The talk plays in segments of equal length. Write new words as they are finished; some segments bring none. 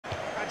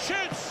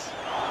Shoots!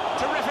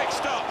 Terrific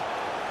stop.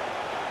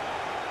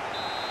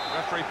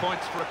 Referee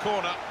points for a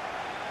corner.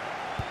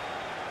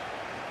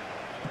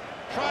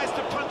 Tries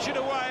to punch it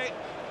away.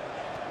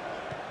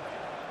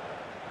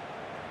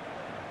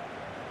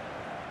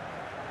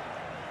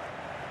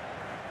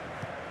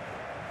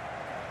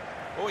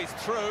 Oh, he's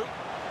through.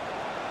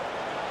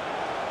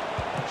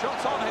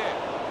 Shots on here.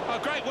 Oh,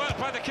 great work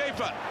by the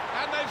keeper.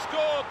 And they've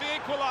scored the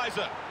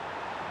equaliser.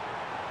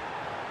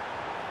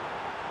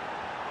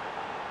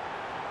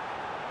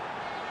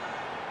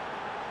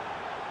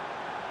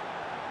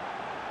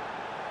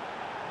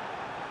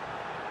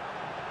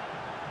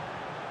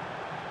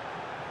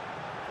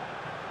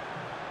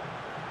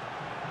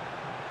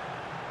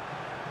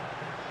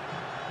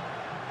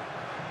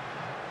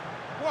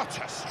 What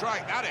a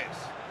strike that is.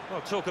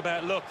 Well, talk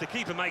about luck. The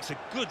keeper makes a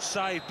good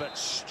save, but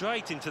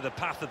straight into the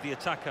path of the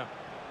attacker.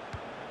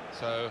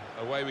 So,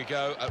 away we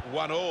go at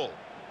 1-1.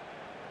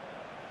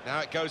 Now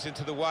it goes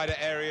into the wider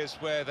areas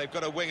where they've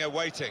got a winger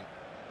waiting.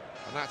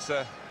 And that's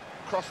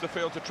across the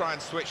field to try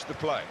and switch the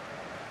play.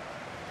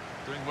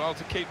 Doing well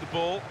to keep the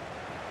ball.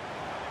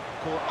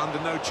 Caught under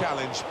no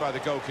challenge by the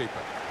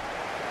goalkeeper.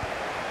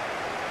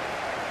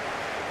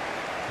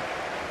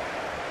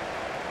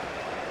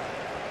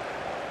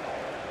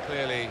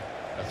 Clearly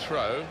a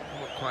throw,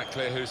 not quite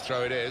clear whose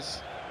throw it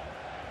is.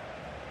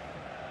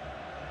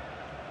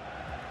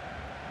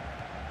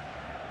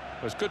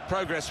 There's good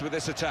progress with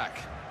this attack.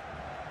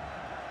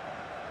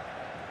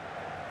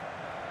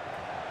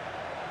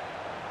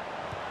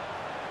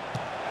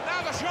 And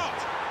now the shot!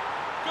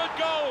 Good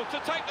goal to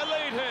take the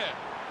lead here.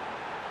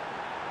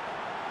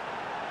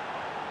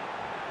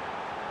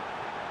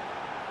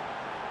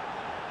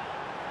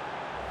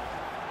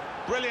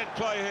 Brilliant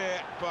play here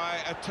by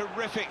a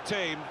terrific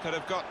team that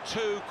have got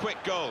 2 quick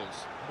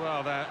goals.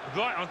 Well, they're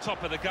right on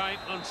top of the game,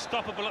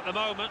 unstoppable at the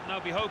moment, and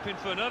they'll be hoping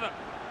for another.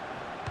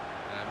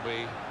 And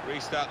we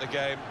restart the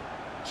game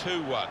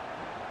 2-1.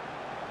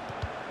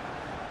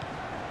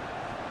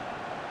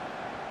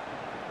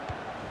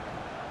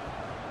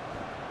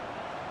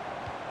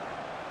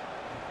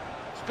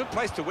 It's a good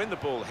place to win the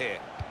ball here.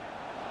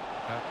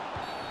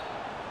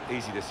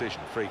 Easy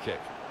decision, free kick.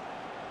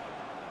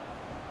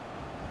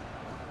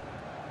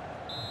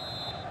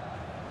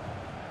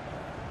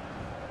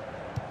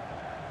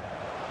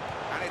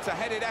 It's a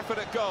headed effort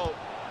at goal.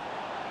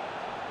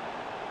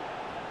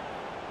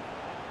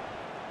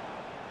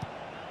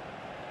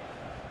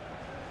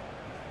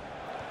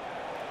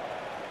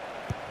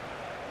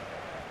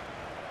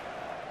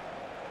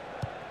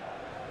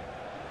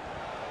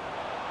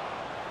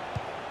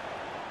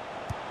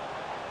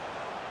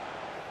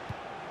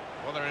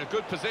 Well, they're in a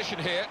good position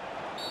here.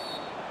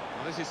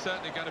 Well, this is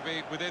certainly going to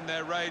be within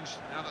their range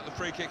now that the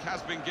free kick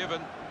has been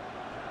given.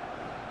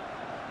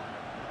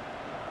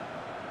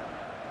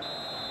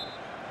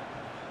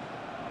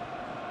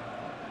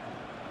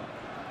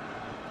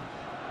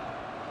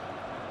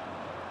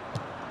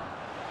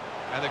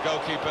 And the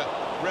goalkeeper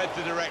read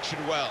the direction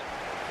well.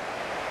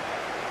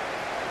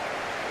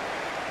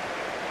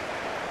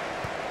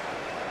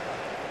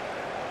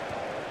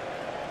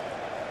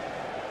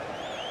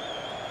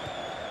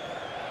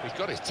 He's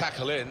got his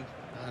tackle in,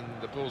 and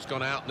the ball's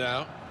gone out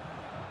now.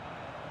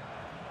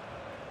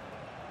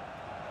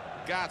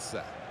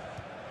 Garza.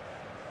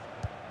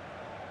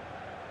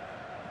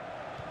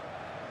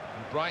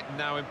 And Brighton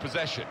now in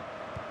possession.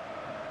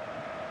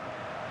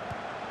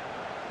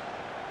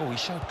 Oh, he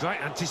showed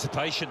great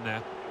anticipation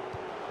there.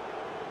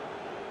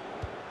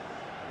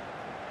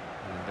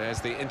 And there's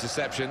the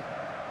interception.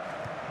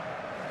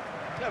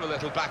 Clever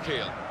little back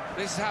heel.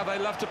 This is how they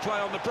love to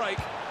play on the break.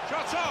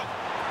 Shots on!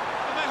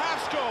 And they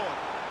have scored.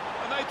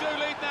 And they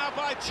do lead now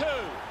by 2.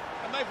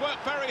 And they've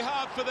worked very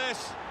hard for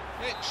this.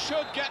 It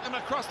should get them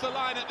across the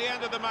line at the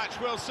end of the match,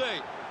 we'll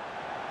see.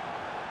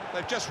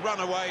 They've just run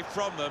away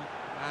from them,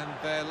 and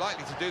they're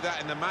likely to do that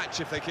in the match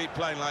if they keep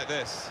playing like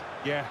this.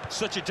 Yeah,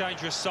 such a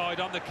dangerous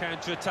side on the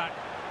counter-attack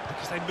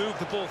because they move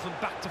the ball from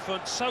back to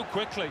front so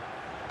quickly.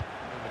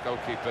 And the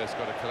goalkeeper's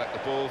got to collect the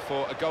ball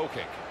for a goal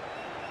kick.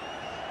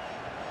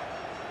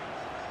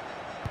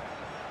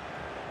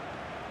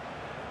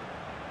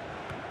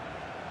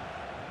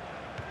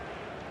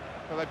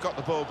 Well, they've got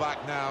the ball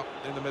back now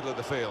in the middle of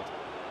the field.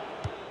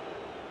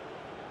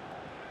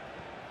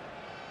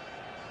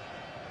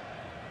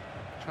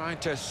 Trying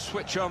to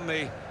switch on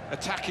the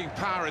attacking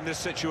power in this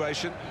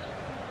situation.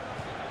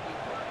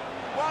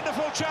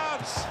 Wonderful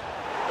chance.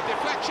 A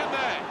deflection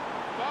there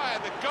by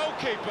the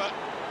goalkeeper,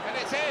 and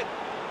it's in.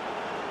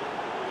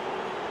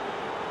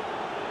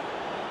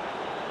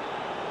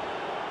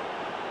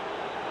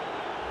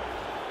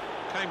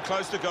 Came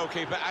close, the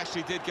goalkeeper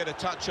actually did get a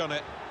touch on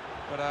it,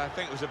 but I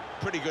think it was a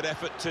pretty good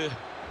effort to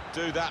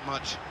do that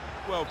much.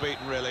 Well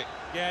beaten, really.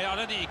 Yeah, I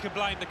don't think you can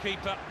blame the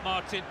keeper,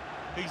 Martin.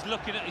 He's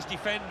looking at his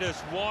defenders.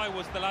 Why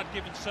was the lad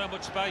given so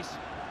much space?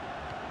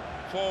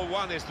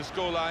 4-1 is the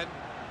scoreline.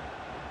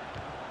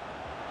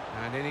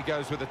 And in he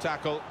goes with the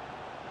tackle.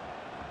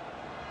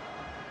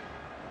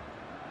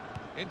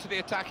 Into the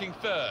attacking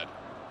third.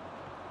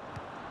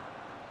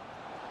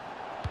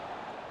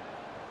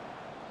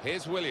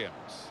 Here's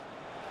Williams.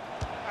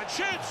 And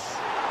shoots!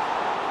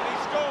 And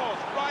he scores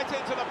right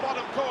into the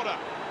bottom corner.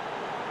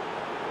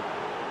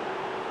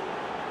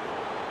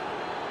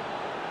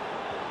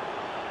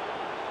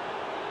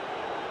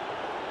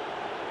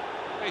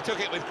 He took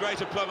it with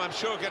great aplomb. I'm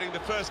sure getting the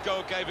first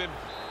goal gave him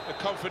the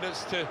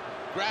confidence to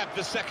grab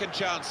the second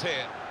chance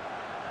here.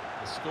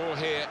 The score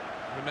here,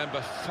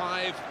 remember,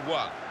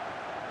 5-1.